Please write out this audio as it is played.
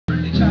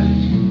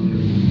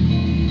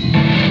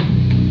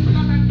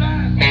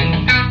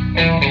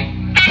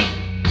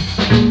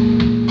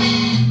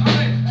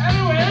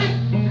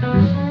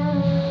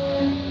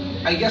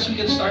guess we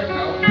can start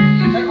now.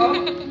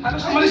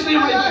 Halos umalis na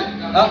yung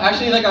iba.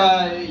 Actually, like,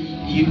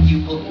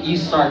 you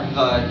start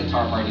the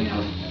guitar party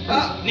now.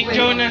 Nick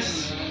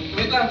Jonas.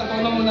 Wait lang, tatawa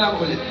na muna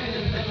ako ulit.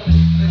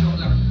 Joke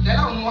lang. Kaya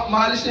lang,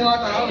 maalis na yung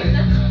mga tao eh.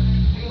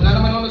 Wala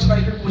naman ako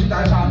nag-spiker pusi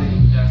tayo sa atin.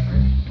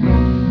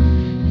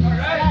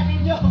 Alright!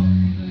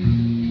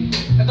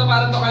 Ito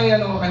parang to kay,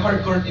 kay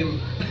hardcore team.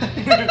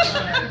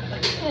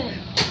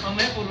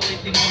 Mamaya puro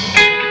rating mo.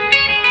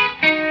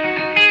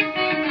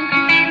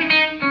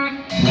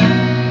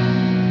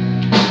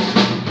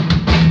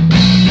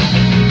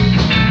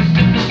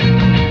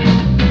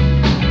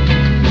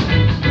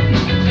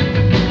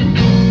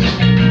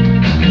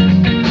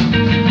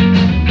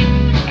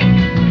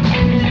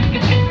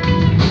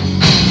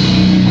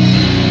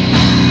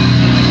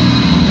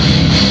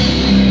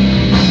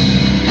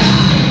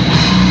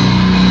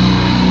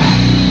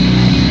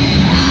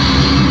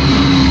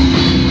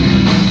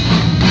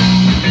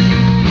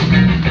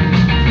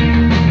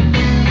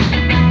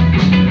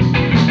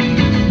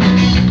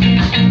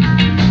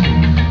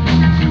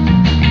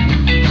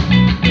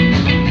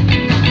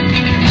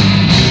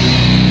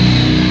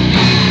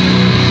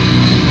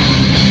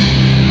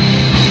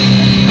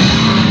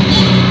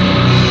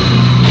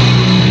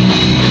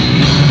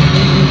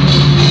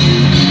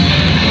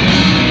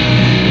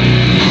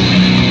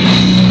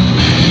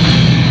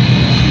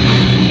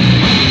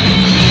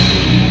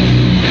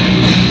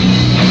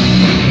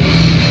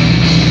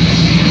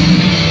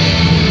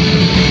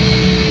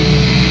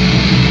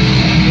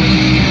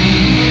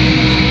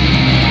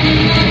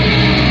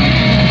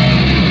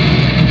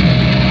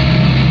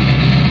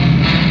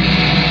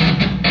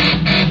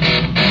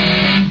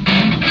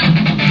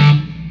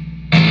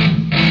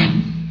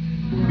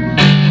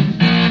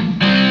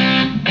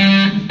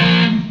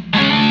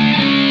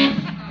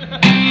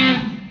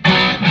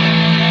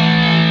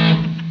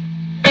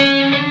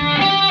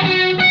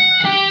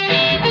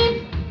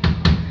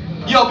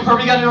 Before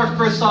we get into our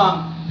first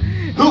song,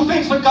 who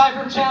thinks the guy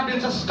from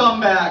Champion's a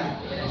scumbag?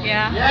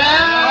 Yeah.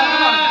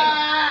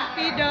 Yeah!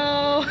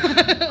 Pedo.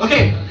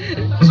 Okay,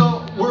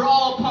 so we're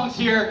all punks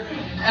here,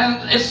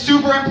 and it's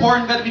super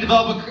important that we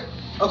develop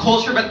a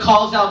culture that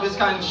calls out this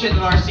kind of shit in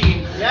our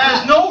scene. Yeah.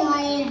 There's no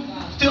room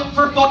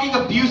for fucking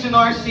abuse in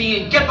our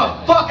scene. Get the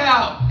fuck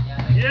out!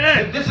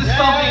 Yeah! If this is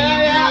something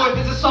you do, if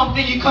this is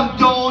something you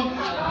condone,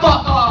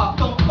 fuck off!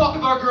 Don't fuck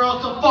with our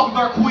girls, don't fuck with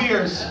our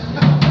queers!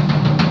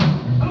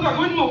 Ano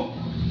gagawin mo?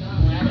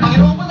 Ang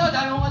ino mo na,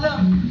 dahil mo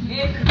alam.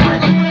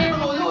 Marcos mo na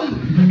yung lol.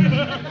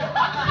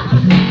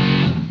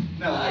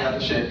 No, I got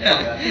the shit.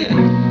 Yeah.